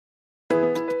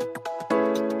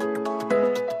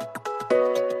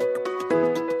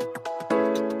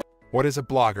What is a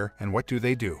blogger and what do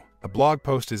they do? A blog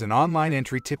post is an online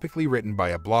entry typically written by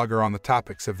a blogger on the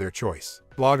topics of their choice.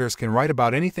 Bloggers can write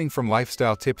about anything from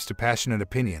lifestyle tips to passionate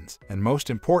opinions, and most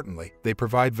importantly, they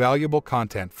provide valuable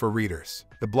content for readers.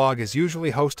 The blog is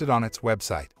usually hosted on its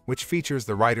website, which features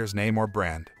the writer's name or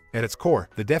brand. At its core,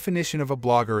 the definition of a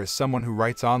blogger is someone who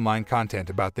writes online content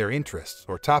about their interests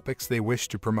or topics they wish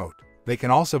to promote. They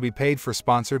can also be paid for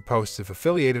sponsored posts if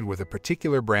affiliated with a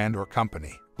particular brand or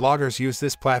company. Bloggers use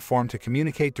this platform to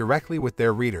communicate directly with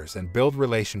their readers and build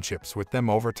relationships with them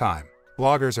over time.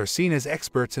 Bloggers are seen as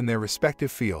experts in their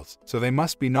respective fields, so they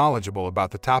must be knowledgeable about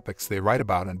the topics they write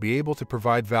about and be able to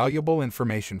provide valuable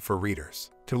information for readers.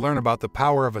 To learn about the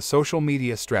power of a social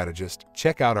media strategist,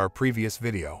 check out our previous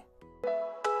video.